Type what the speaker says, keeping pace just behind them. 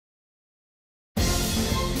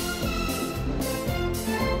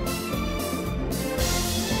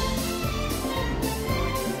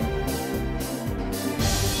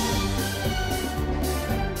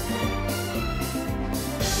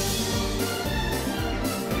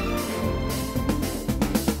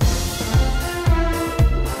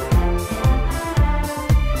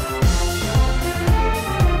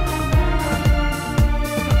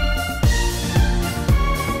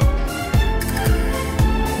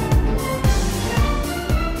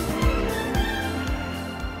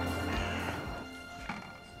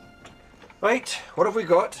Right, what have we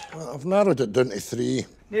got? I've narrowed it down to 3.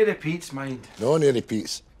 No repeats, mind. No, no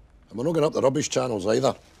repeats. And we're not going up the rubbish channels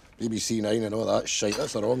either. BBC 9 and all that shite.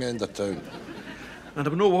 That's the wrong end of town. And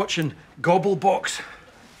I'm not watching Gobblebox.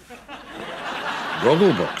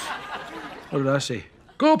 Gogglebox? What did I say?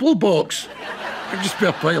 Gobblebox? Could just be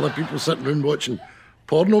a pile of people sitting around watching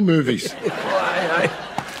porno movies. Aye.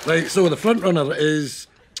 Right, so the front runner is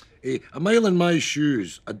A Mile in My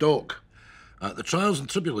Shoes, a doc. The trials and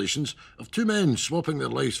tribulations of 2 men swapping their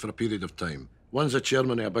lives for a period of time. One's a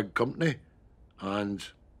chairman of a big company, and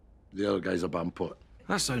the other guy's a bampot.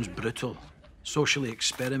 That sounds brutal. Socially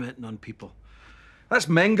experimenting on people. That's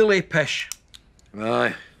Mengele pish.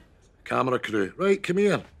 Aye. Camera crew. Right, come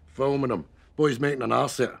here. Filming them. Boys making an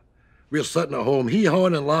arse of it. We're sitting at home,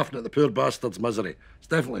 hee-hawing and laughing at the poor bastard's misery. It's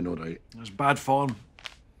definitely not right. That's bad form.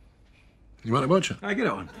 You want to watch it? I get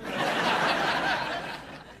it on.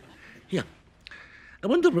 Here. I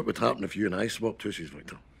wonder what would happen if you and I swapped houses,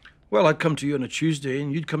 Victor. Well, I'd come to you on a Tuesday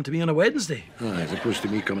and you'd come to me on a Wednesday. Aye, as opposed to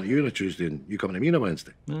me coming to you on a Tuesday and you coming to me on a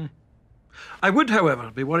Wednesday. Aye. I would, however,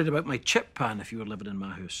 be worried about my chip pan if you were living in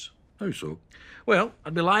my house. How so? Well,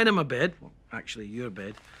 I'd be lying in my bed, well, actually your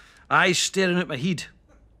bed, eyes staring at my head,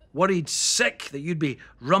 worried sick that you'd be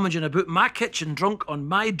rummaging about my kitchen drunk on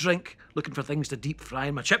my drink, looking for things to deep fry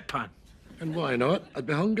in my chip pan. And why not? I'd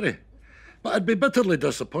be hungry. But I'd be bitterly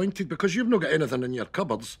disappointed because you've not got anything in your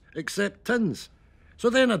cupboards except tins. So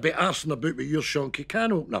then I'd be arsing about with your shonky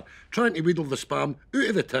can opener, trying to wheedle the spam out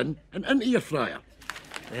of the tin and into your fryer.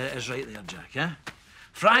 There it is right there, Jack, eh?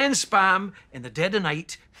 Frying spam in the dead of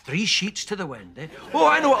night, 3 sheets to the wind, eh? Oh,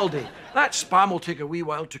 I know what I'll do. That spam will take a wee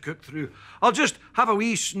while to cook through. I'll just have a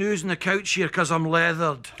wee snooze on the couch here 'cause I'm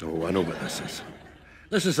leathered. Oh, I know what this is.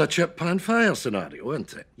 This is a chip pan fire scenario,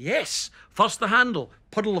 isn't it? Yes. First the handle,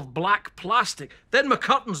 puddle of black plastic. Then my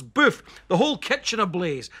curtains, boof, the whole kitchen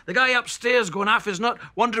ablaze. The guy upstairs going half his nut,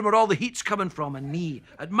 wondering where all the heat's coming from. And me,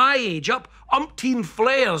 at my age, up umpteen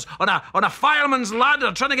flares on a fireman's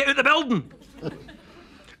ladder trying to get out the building.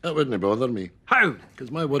 That wouldn't bother me. How?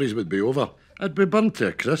 Because my worries would be over. I'd be burnt to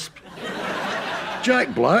a crisp.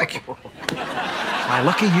 Jack Black. Why,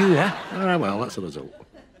 lucky you, eh? Ah, well, that's a result.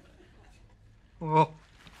 Oh.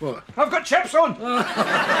 What? I've got chips on!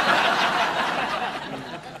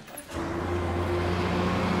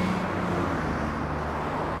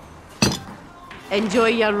 Enjoy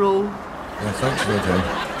your roll. Yeah, thanks for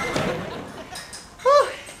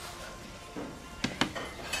Oh.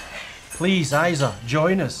 Please, Isa,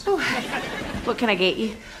 join us. What can I get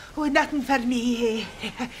you? Oh, nothing for me.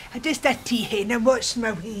 Just a tea and I'm watching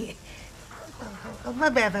my way.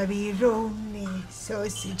 Maybe have a wee roll,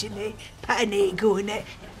 sausage and put an egg on it,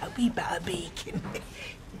 a wee bit of bacon.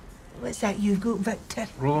 What's that you've got, Victor?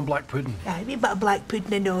 Rolling black pudding. A wee bit of black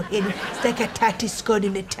pudding and all, and stick a tatty scone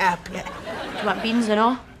in the top of it. Do you want beans and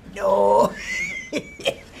all? No.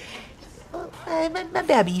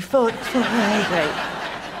 Maybe a wee fork for Right.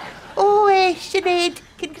 Oh, Sinead,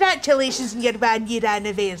 congratulations on your 1-year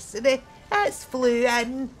anniversary. That's flew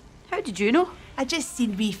in. How did you know? I just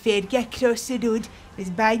seen wee Fergie across the road. Was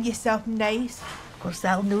buying you something nice. Of course,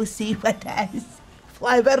 I'll no say what it is.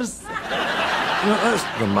 Flowers.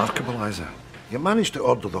 That's remarkable, Isa. You managed to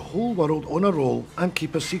order the whole world on a roll and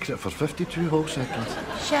keep a secret for 52 whole seconds.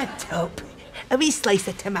 Shut up. A wee slice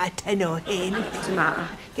of tomato, no hen. Tomato.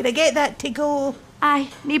 Can I get that to go? Aye,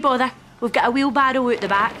 no bother. We've got a wheelbarrow out the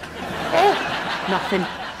back. Nothing.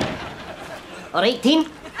 All right, team.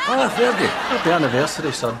 Ah, Fergie. Happy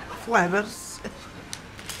anniversary, son. Flowers.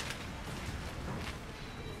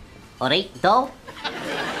 All right, doll.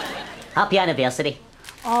 Happy anniversary.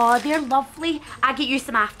 Oh, they're lovely. I get you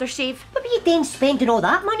some aftershave. What were you doing spending all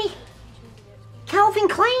that money? Calvin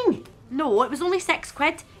Klein. No, it was only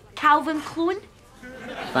 £6. Calvin Klein.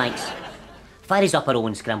 Thanks. Fire us up our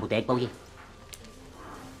own scrambled egg, will you?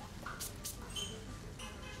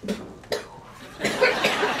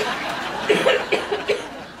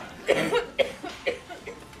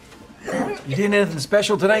 You doing anything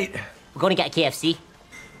special tonight? We're going to get a KFC.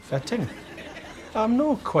 Fitting. I'm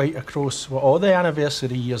not quite across what all the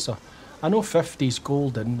anniversary years are. I know 50's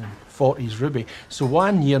golden and 40's ruby, so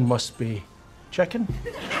 1 year must be chicken.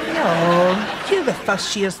 No, you're the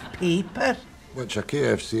first year's paper. Which a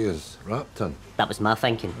KFC is wrapped in. That was my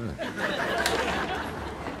thinking.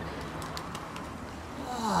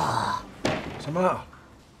 What's the matter?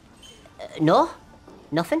 No,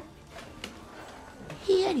 nothing.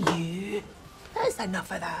 Here you. That's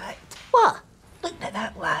enough of that. What? Look at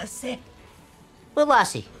that lassie. What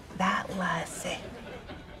lassie? That lassie.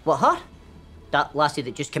 What, her? That lassie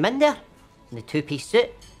that just came in there? In the 2-piece suit?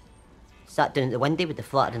 Sat down at the window with the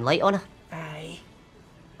flattering light on her? Aye.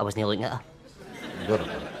 I wasn't looking at her. Got a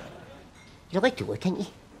minute. You'd like to look, ain't you?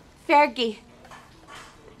 Fergie.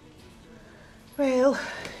 Well,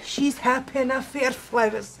 she's happy enough for her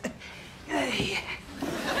flowers. Aye.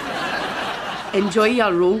 Enjoy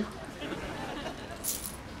your roll.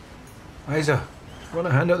 Isa, run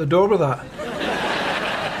a hand out the door with that.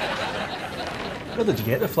 Where did you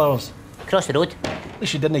get the flowers? Across the road. At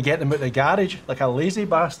least you didn't get them out the garage, like a lazy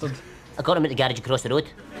bastard. I got him at the garage across the road.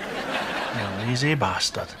 You lazy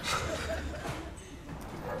bastard.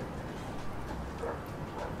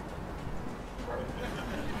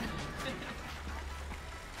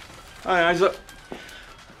 Hi, Isaac.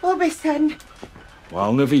 Oh, my son.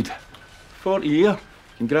 Well, Naveed, 40 year.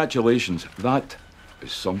 Congratulations. That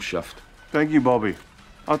is some shift. Thank you, Bobby.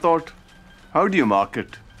 I thought, how do you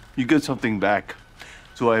market? You get something back.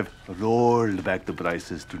 So I've rolled back the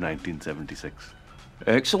prices to 1976.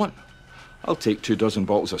 Excellent. I'll take 24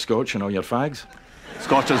 bottles of scotch and all your fags.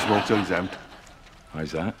 Scotch and smokes are exempt.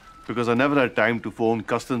 How's that? Because I never had time to phone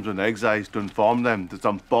customs and excise to inform them that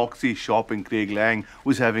some poxy shop in Craiglang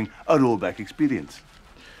was having a rollback experience.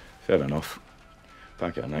 Fair enough.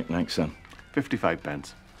 Packet of knick-knacks then. 55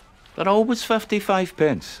 pence. They're always 55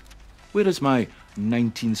 pence. Where is my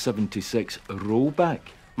 1976 rollback?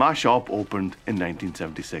 My shop opened in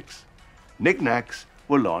 1976. Knick-knacks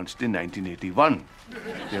were launched in 1981.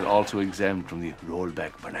 They're also exempt from the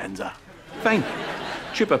rollback bonanza. Fine.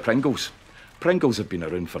 Cheaper Pringles. Pringles have been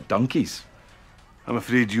around for donkeys. I'm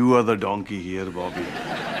afraid you are the donkey here, Bobby.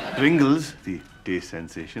 Pringles, the taste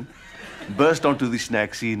sensation, burst onto the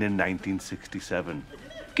snack scene in 1967.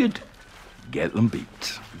 Good. Get them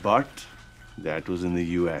beat. But that was in the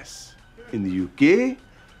US. In the UK,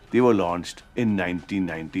 they were launched in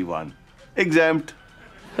 1991. Exempt.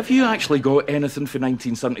 Have you actually got anything for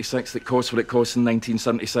 1976 that costs what it costs in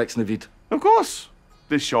 1976, Naveed? Of course.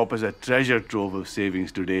 This shop is a treasure trove of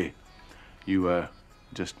savings today. You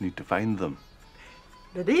just need to find them.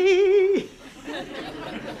 Ready?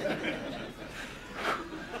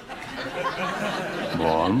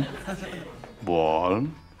 Warm.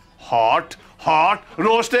 Warm. Hot. Hot.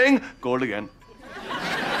 Roasting. Cold again.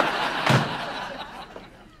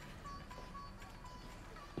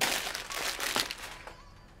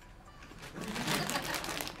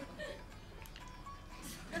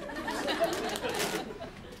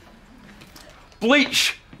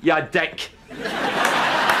 Bleach, ya dick.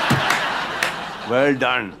 Well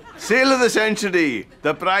done. Sale of the century.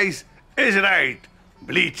 The price is right.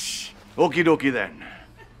 Bleach. Okie dokie then.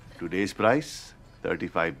 Today's price,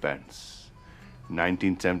 35 pence.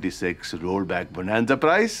 1976 rollback bonanza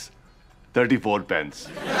price, 34 pence.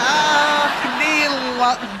 Nearly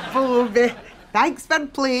luck, Bobby. Thanks for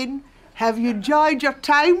playing. Have you enjoyed your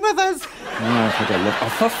time with us? I've had a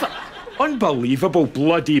look. Unbelievable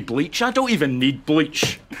bloody bleach. I don't even need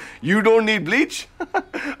bleach. You don't need bleach?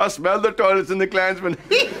 I smell the toilets in the Klansman.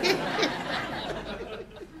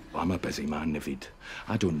 I'm a busy man, Naveed.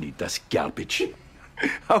 I don't need this garbage.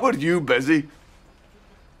 How are you busy?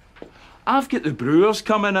 I've got the brewers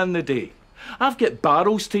coming in the day. I've got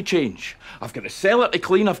barrels to change. I've got a cellar to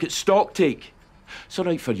clean. I've got stock take. It's all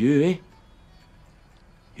right for you, eh?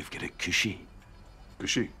 You've got it cushy.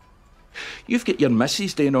 Cushy? You've got your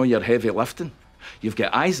missus doing all your heavy lifting. You've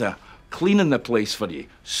got Isa cleaning the place for you,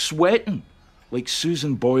 sweating like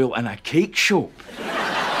Susan Boyle in a cake shop.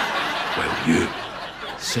 While you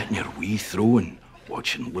sit in your wee throne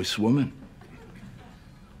watching Loose Woman.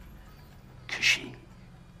 Cushy.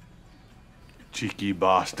 Cheeky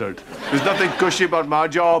bastard. There's nothing cushy about my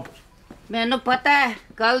job. ਮੈਨੂੰ ਪਤਾ ਹੈ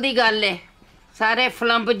ਕੱਲ ਦੀ ਗੱਲ ਹੈ ਸਾਰੇ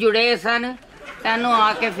ਫਲੰਪ ਜੁੜੇ ਸਨ ਤੈਨੂੰ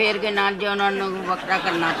ਆ ਕੇ ਫੇਰ ਕੇ ਨਾਲ ਜੇ ਉਹਨਾਂ ਨੂੰ ਵੱਖਰਾ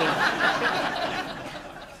ਕਰਨਾ ਪਿਆ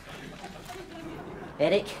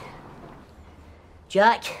Eric,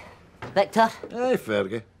 Jack, Victor. Hey,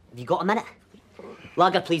 Fergie. Have you got a minute?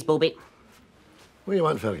 Lager, please, Bobby. What do you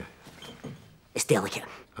want, Fergie? It's delicate.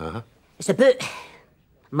 Uh-huh. It's about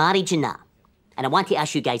marriage and that. And I want to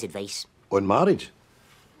ask you guys' advice. On marriage?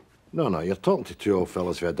 No, you're talking to two old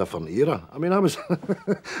fellas from a different era. I mean, I was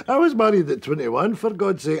I was married at 21, for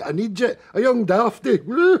God's sake. I need you, a young dafty.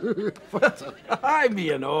 Aye,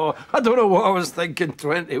 me and all. I don't know what I was thinking,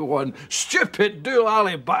 21. Stupid,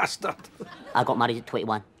 doolally bastard. I got married at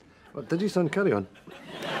 21. What, did you, son? Carry on.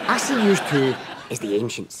 I see you two as the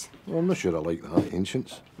ancients. Well, I'm not sure I like that,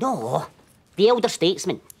 ancients. No, the elder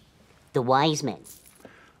statesmen. The wise men.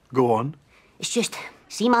 Go on. It's just,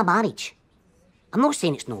 see my marriage. I'm not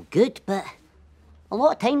saying it's no good, but a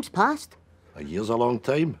lot of time's passed. A year's a long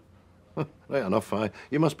time. Right enough, aye.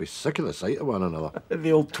 You must be sick of the sight of one another.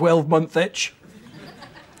 The old 12-month itch.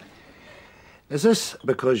 Is this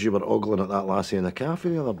because you were ogling at that lassie in the cafe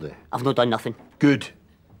the other day? I've not done nothing. Good.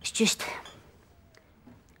 It's just,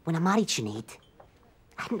 when I married Sinead,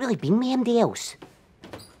 I hadn't really been with anybody else.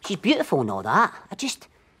 She's beautiful and all that. I just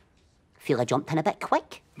feel I jumped in a bit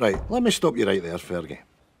quick. Right, let me stop you right there, Fergie.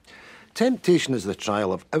 Temptation is the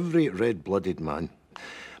trial of every red-blooded man.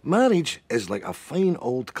 Marriage is like a fine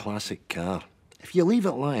old classic car. If you leave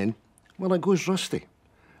it lying, well, it goes rusty.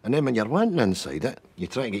 And then when you're wanting inside it, you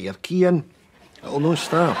try to get your key in, it'll no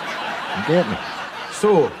start. You get me?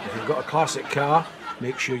 So, if you've got a classic car,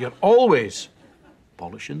 make sure you're always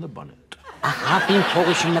polishing the bonnet. I have been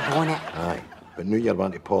polishing the bonnet. Aye, but now you're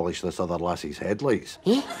wanting to polish this other lassie's headlights.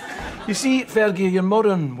 Eh? You see, Fergie, your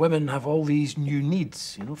modern women have all these new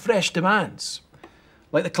needs, you know, fresh demands.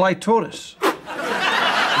 Like the clitoris.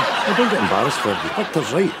 Now, don't get embarrassed, Fergie.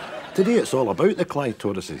 Victor's right. Today it's all about the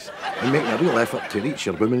clitorises and making a real effort to reach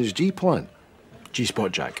your woman's G-plan.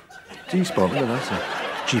 G-spot, Jack. G-spot, what did I say?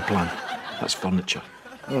 G-plan. That's furniture.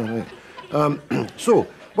 All right. So,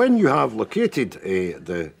 when you have located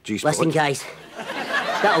the G-spot... Listen, guys.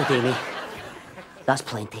 That'll do me. That's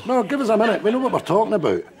plenty. No, give us a minute. We know what we're talking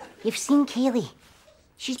about. You've seen Kaylee.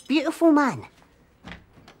 She's beautiful, man.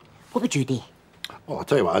 What would you do? Oh, I'll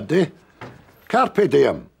tell you what I'd do. Carpe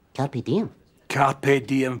diem. Carpe diem? Carpe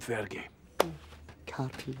diem, Fergie.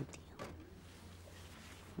 Carpe diem.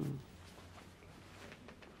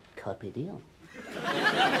 Carpe diem.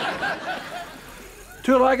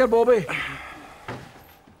 Two lager, Bobby.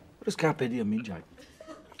 What does carpe diem mean, Jack?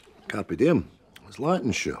 Carpe diem. It's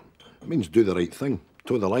Latin, sure. It means do the right thing.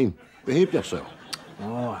 Toe the line. Behave yourself.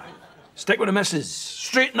 Oh, stick with the missus.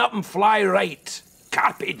 Straighten up and fly right.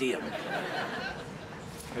 Carpe diem.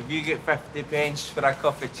 Have you got 50 pence for a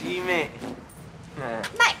cup of tea, mate?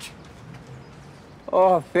 Mick!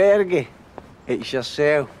 Oh, Fergie. It's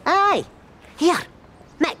yourself. Aye. Here,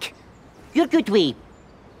 Mick. You're good with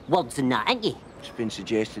words and that, ain't you? It's been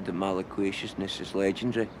suggested that my loquaciousness is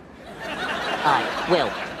legendary. Aye, well,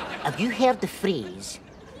 have you heard the phrase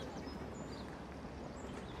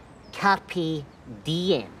carpe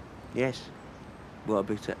diem? Yes. What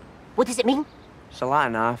about it? What does it mean? It's a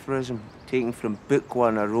Latin aphorism taken from Book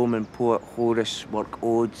 1 of Roman poet Horace, work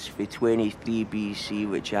Odes for 23 BC,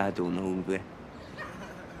 which I don't hold with.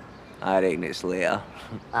 I reckon it's later.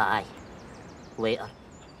 Aye, later.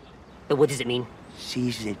 But what does it mean?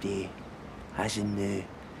 Seize the day, as in now.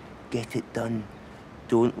 Get it done.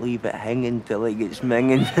 Don't leave it hanging till it gets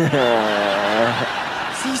minging.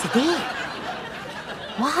 Seize the day.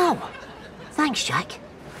 Wow. Thanks, Jack.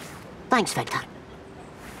 Thanks, Victor.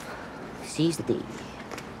 Seize the day.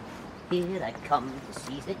 Here I come to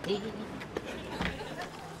seize the day.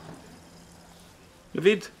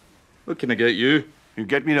 David, what can I get you? You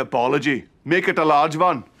get me an apology. Make it a large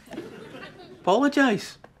one.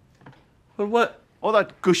 Apologise? For what? Oh,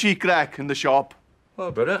 that cushy crack in the shop. What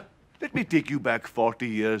about it? Let me take you back 40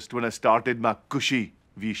 years to when I started my cushy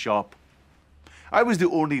shop. I was the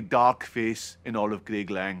only dark face in all of Craig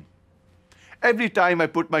Lang. Every time I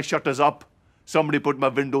put my shutters up, somebody put my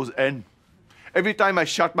windows in. Every time I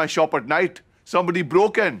shut my shop at night, somebody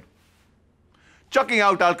broke in. Chucking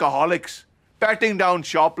out alcoholics, patting down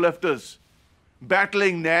shoplifters,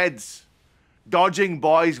 battling Neds, dodging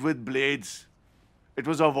boys with blades. It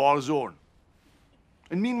was a war zone.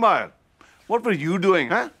 And meanwhile, what were you doing,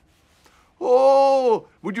 huh? Oh,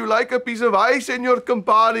 would you like a piece of ice in your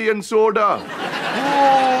Campari and soda?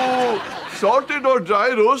 Oh, salted or dry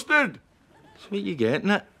roasted? So what you getting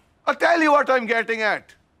at? I'll tell you what I'm getting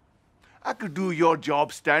at. I could do your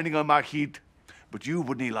job standing on my heat, but you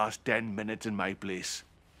wouldn't last 10 minutes in my place.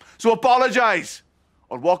 So apologize,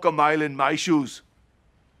 or walk a mile in my shoes.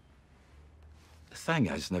 The thing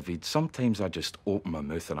is, Naveed, sometimes I just open my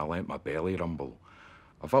mouth and I let my belly rumble.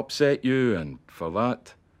 I've upset you, and for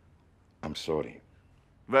that, I'm sorry.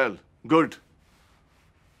 Well, good.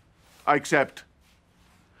 I accept.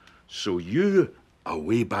 So you are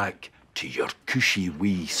way back to your cushy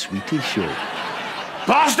wee sweetie show.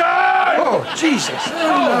 Bastard! Oh, Jesus!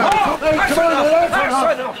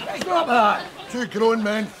 Stop that! Two grown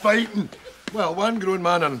men fighting. Well, one grown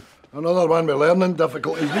man and another one with learning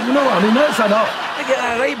difficulties. But you know what I mean? That's enough. I get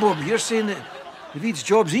that right, Bob. You're saying that David's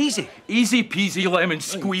job's easy. Easy peasy lemon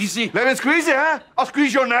squeezy. Lemon squeezy, huh? I'll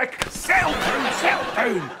squeeze your neck. Settle down, settle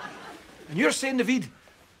down. And you're saying, David,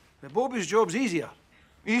 that Bobby's job's easier.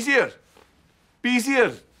 Easier.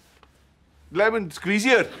 Peasier. Lemon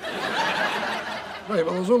squeezier. Right,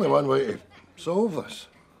 well, there's only one way to solve this.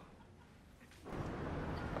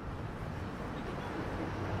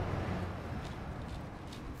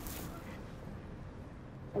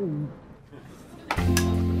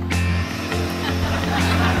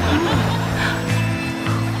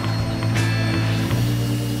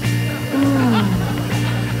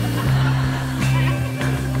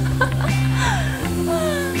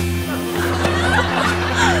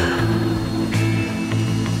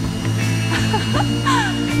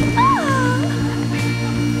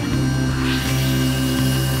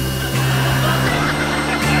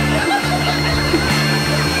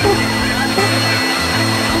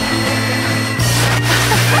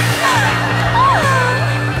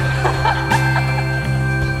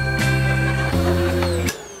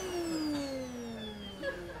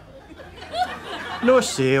 No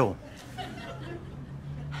sale.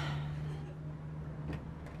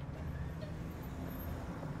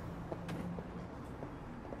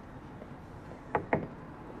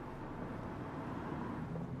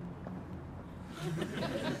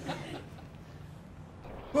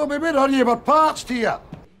 Well, we better hurry about parts to you.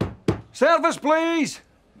 Service, please.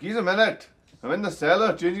 Give us a minute. I'm in the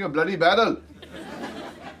cellar changing a bloody barrel.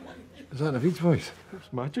 Is that Naveed's voice?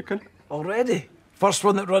 It's magical. Already? First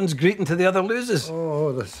one that runs greeting to the other loses.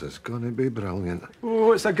 Oh, this is going to be brilliant.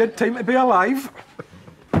 Oh, it's a good time to be alive.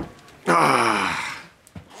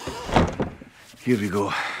 Here we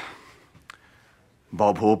go.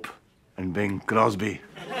 Bob Hope and Bing Crosby.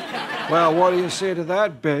 Well, what do you say to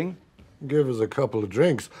that, Bing? Give us a couple of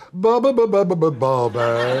drinks. Bobby. 2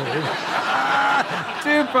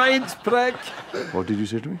 pints, prick. What did you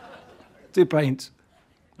say to me? 2 pints,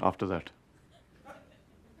 After that,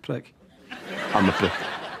 prick. I'm a prick.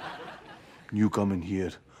 You come in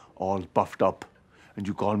here all puffed up and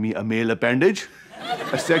you call me a male appendage?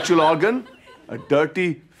 A sexual organ? A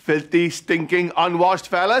dirty, filthy, stinking, unwashed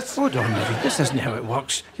phallus? Hold on, Naveed. This isn't how it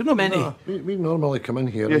works. You're not meant to. We normally come in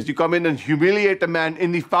here. Yes, you come in and humiliate a man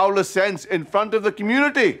in the foulest sense in front of the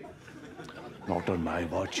community. Not on my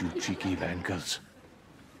watch, you cheeky wankers.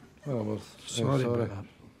 Oh, well, Sorry about that.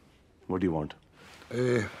 What do you want?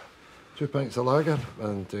 2 pints of lager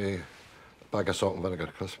and a bag of salt and vinegar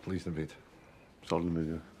crisp, please, Naveed. Salt and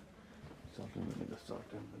vinegar. Salt and vinegar, salt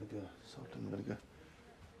and vinegar, salt and vinegar.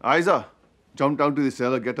 Isa, jump down to the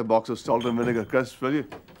cellar, get a box of salt and vinegar crisps, will you?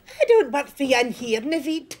 I don't work for you in here,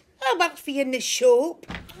 Naveed. I work for you in the shop.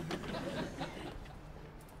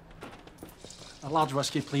 A large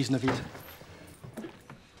whiskey, please, Naveed.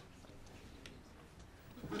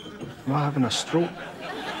 Am I having a stroke?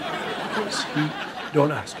 What's he?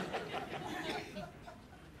 Don't ask.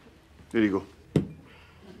 There you go.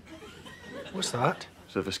 What's that?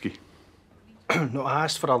 It's a whiskey. No, I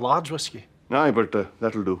asked for a large whiskey. Aye, but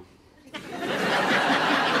that'll do.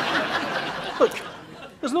 Look,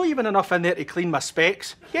 there's not even enough in there to clean my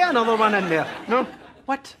specs. Get another one in there. No,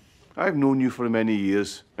 What? I've known you for many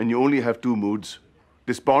years, and you only have 2 moods.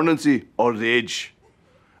 Despondency or rage.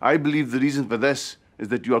 I believe the reason for this is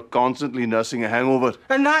that you are constantly nursing a hangover.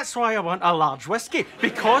 And that's why I want a large whiskey,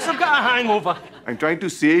 because I've got a hangover. I'm trying to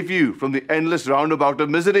save you from the endless roundabout of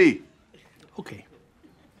misery. Okay.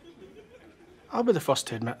 I'll be the first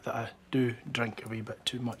to admit that I do drink a wee bit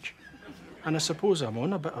too much. And I suppose I'm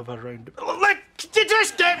on a bit of a round... Look, could you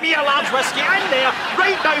just get me a large whiskey in there,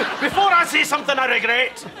 right now, before I say something I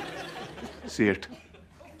regret? Say it.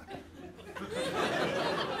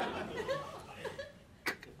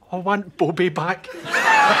 I want Bobby back.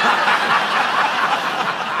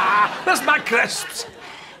 That's my crisps.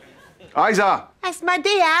 Isa! It's my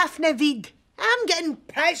day off, Naveed. I'm getting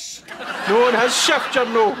pissed. No one has shift, you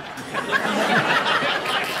know.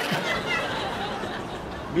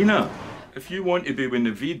 Mina, if you want to be with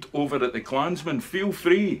Naveed over at the Clansman, feel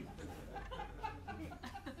free.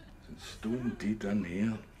 Stone dead in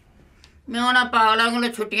here. मैं उन्हें पागलों को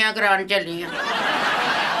छुट्टियां कराने चली हूँ.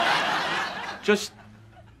 Just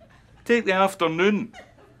take the afternoon.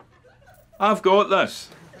 I've got this.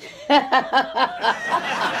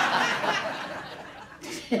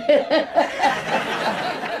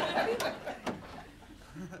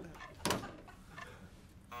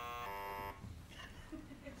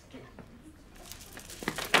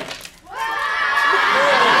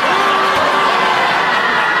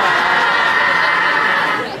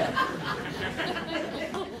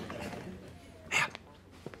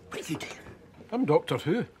 I'm Doctor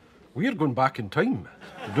Who. We're going back in time.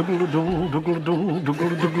 Dougal-a-dong, dougal-a-dong,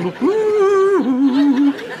 dougal-a-dougal-a.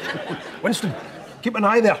 Winston, keep an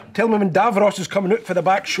eye there. Tell me when Davros is coming out for the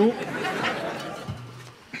back show.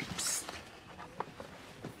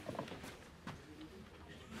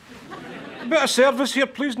 A bit of service here,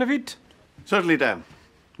 please, Naveed. Certainly, Dan.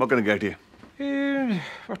 What can I get you?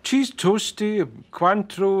 A cheese toasty, a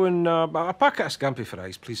Cointreau, and a packet of scampi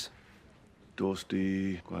fries, please.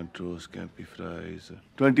 Toasty, Cointreau, scampi fries.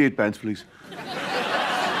 28 pence, please.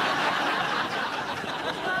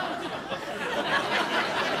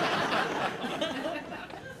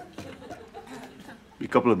 Be a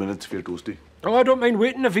couple of minutes for your toasty. Oh, I don't mind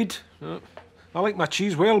waiting, Naveed. I like my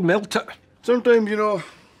cheese well melted. Sometimes, you know,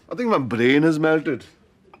 I think my brain has melted.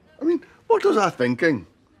 I mean, What was I thinking?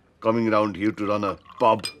 Coming round here to run a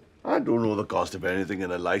pub. I don't know the cost of anything in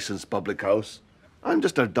a licensed public house. I'm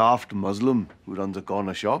just a daft Muslim who runs a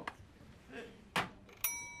corner shop.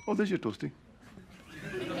 Oh, there's your toasty.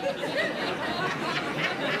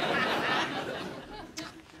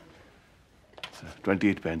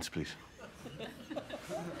 28 pence, please.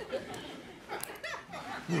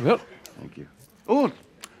 Well, thank you. Oh,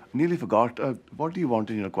 nearly forgot. What do you want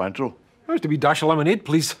in your Cointreau? To be dash of lemonade,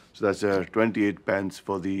 please. So that's 28 pence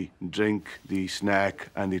for the drink, the snack,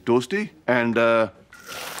 and the toasty. And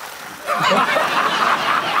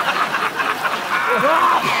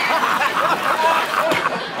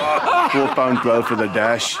 £4.12 for the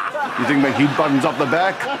dash. You think my heat button's up the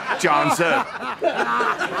back? Chancer.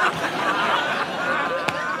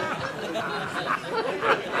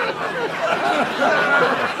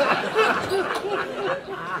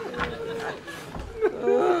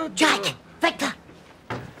 Jack! Victor!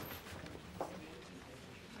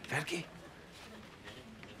 Fergie?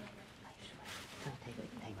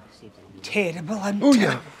 Terrible, I'm Oh,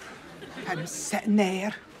 yeah. I'm sitting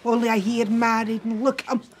there, only a year married, and look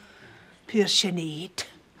at him. Poor Sinead.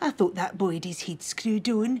 I thought that boy had his head screwed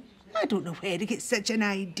on. I don't know where to get such an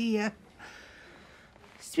idea.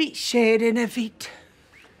 Sweet Sharon of it.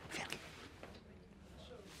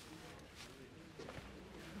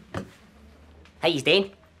 How you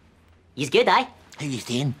doing? You's good, aye? How you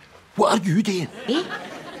doing? What are you doing? Eh?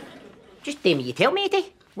 Just doing what you tell me to do.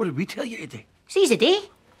 What did we tell you to do? Seize the day.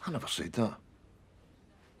 I never said that.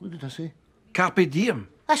 What did I say? Carpe diem.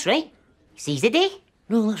 That's right. Seize the day.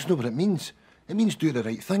 No, that's not what it means. It means do the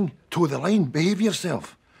right thing, toe the line, behave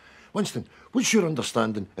yourself. Winston, what's your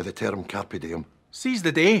understanding of the term carpe diem? Seize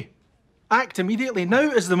the day. Act immediately. Now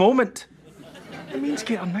is the moment. It means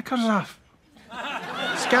get our knickers off.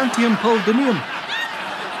 Scantium puldinium.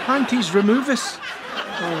 Panties remove us.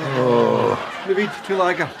 Maybe 2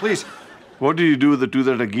 lager, please. What did you do with the two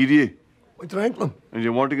that I gave you? I drank them. And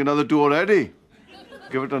you're wanting another two already?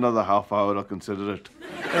 Give it another half hour, I'll consider it.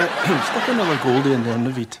 Stick another goldie in the end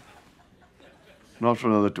of it. Not for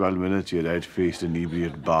another 12 minutes, you red-faced,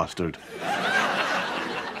 inebriate bastard.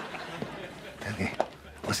 Hey,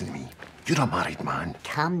 listen to me. You're a married man.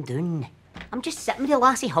 Calm down. I'm just sitting with the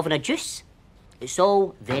lassie having a juice. It's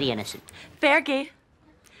all very innocent. Fergie,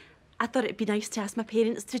 I thought it'd be nice to ask my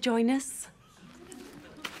parents to join us.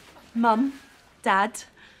 Mum, Dad,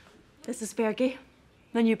 this is Fergie,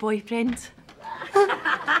 my new boyfriend.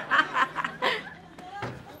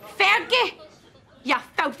 Fergie! You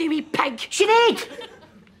filthy wee pig! Sinead!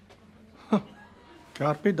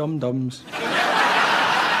 Carpe dum-dums.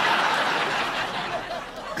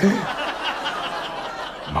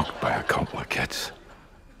 Mugged by a couple of kids.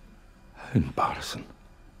 How embarrassing.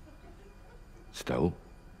 Still,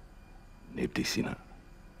 nobody's seen it.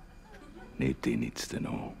 Nobody needs to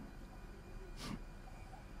know.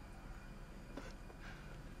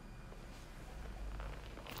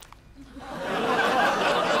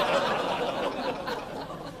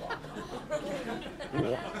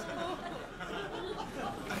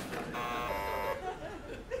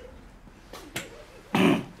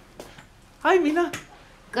 Hi, Meena.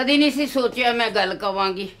 कदी नहीं सी सोचा मैं गल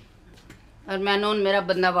कवांगी और मैंने हुन मेरा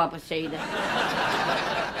बंदा वापस चाहिए.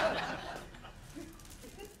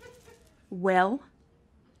 Well,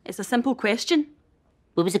 it's a simple question.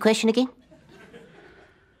 What was the question again?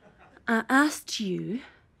 I asked you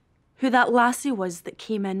who that lassie was that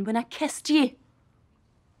came in when I kissed you.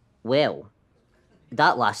 Well,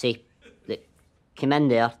 that lassie that came in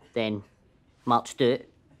there, then marched out.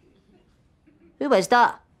 Who was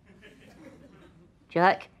that?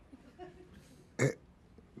 Jack?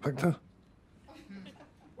 Victor?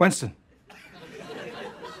 Winston.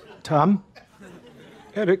 Tom.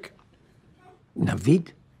 Eric.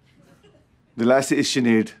 Naveed? The lassie is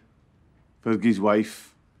Sinead, Fergie's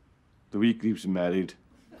wife. The wee creep's married.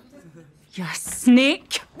 You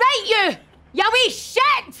snake! Right, you! You wee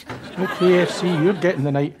shit! No KFC, you're getting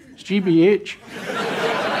the night. It's GBH.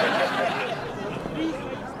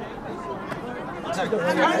 Can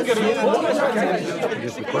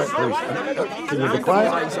you be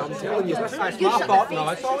quiet, please? Can you be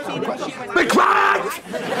quiet? Be quiet!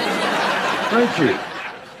 Thank you.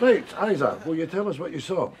 Right, Isa, will you tell us what you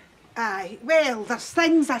saw? Aye, well, there's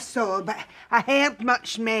things I saw, but I heard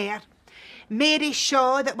much more. Mary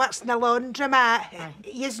Shaw that works in the laundromat.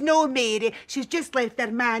 Yous know Mary. She's just left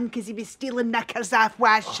her man because he was stealing knickers off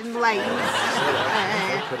washing lines.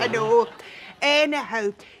 I know.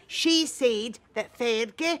 Anyhow, she said that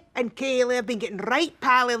Fergie and Kaylee have been getting right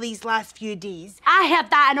pally these last few days. I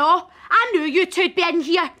heard that and all. I knew you two'd be in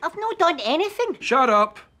here. I've not done anything. Shut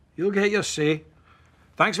up. You'll get your say.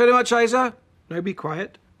 Thanks very much, Isa. Now be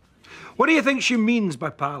quiet. What do you think she means by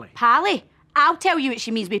pally? Pally? I'll tell you what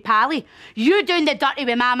she means by pally. You doing the dirty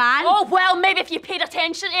with my man. Oh, well, maybe if you paid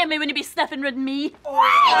attention to him, he wouldn't be sniffing round me.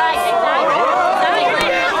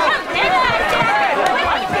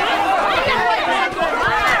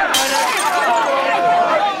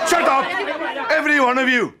 Shut up! Every one of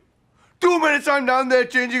you! 2 minutes I'm down there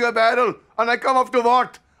changing a barrel, and I come up to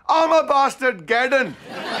what? I'm a bastard Gaddon.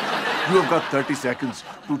 You have got 30 seconds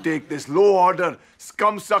to take this low-order,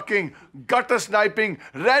 scum-sucking, gutter-sniping,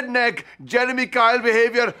 redneck, Jeremy Kyle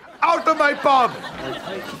behavior out of my pub!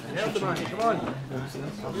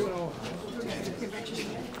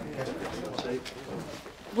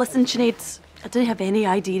 Listen, Sinead, I didn't have any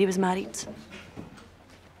idea he was married.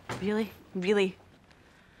 Really? Really?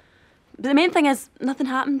 But the main thing is, nothing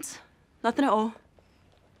happened. Nothing at all.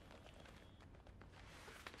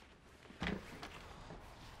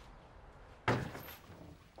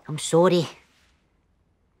 I'm sorry.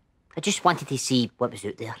 I just wanted to see what was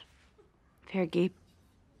out there. Fair, Gabe.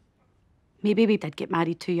 Maybe we did get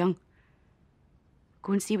married too young.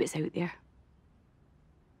 Go and see what's out there.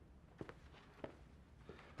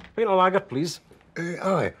 Pint of lager, please.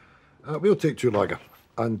 Aye. We'll take 2 lager.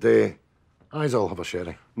 And, I'll have a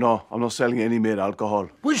sherry. No, I'm not selling any more alcohol.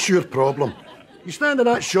 What's your problem? You stand in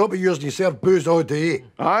that shop of yours and you serve booze all day.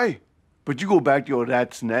 Aye, but you go back to your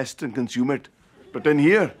rat's nest and consume it. But in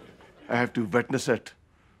here, I have to witness it.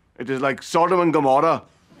 It is like Sodom and Gomorrah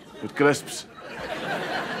with crisps.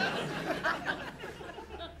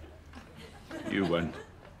 You win.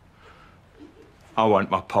 I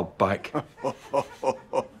want my pub back.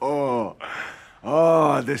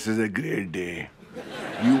 Oh, this is a great day.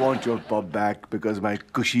 You want your pub back because my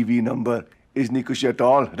cushy V number isn't cushy at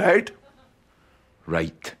all, right?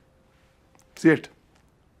 Right. Say it.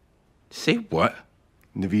 Say what?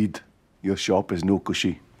 Naveed, your shop is no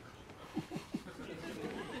cushy.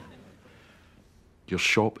 Your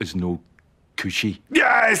shop is no cushy.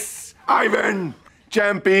 Yes! I win!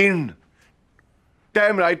 Champion!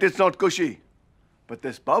 Damn right it's not cushy. But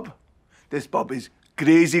this pub is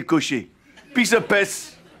crazy cushy. Piece of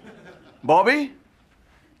piss. Bobby?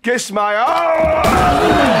 Kiss my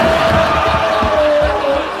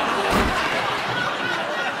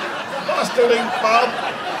Bastarding pub!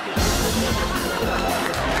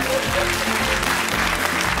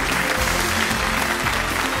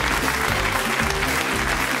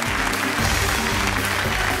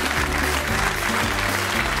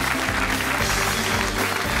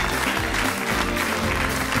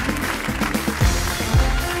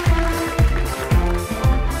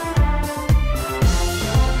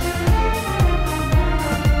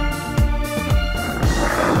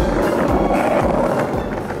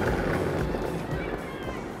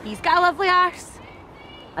 Got a lovely arse.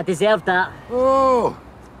 I deserved that. Oh,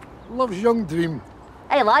 love's young dream.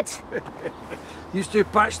 Hey, lads. Used to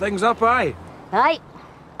patch things up, aye? Aye.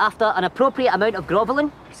 After an appropriate amount of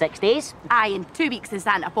grovelling, 6 days. Aye, in 2 weeks in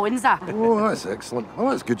Santa Ponza. Oh, that's excellent.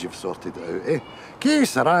 Oh, that's good you've sorted it out, eh? Que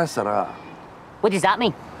sera. What does that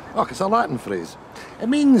mean? Oh, it's a Latin phrase. It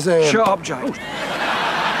means, Shut up, Jack.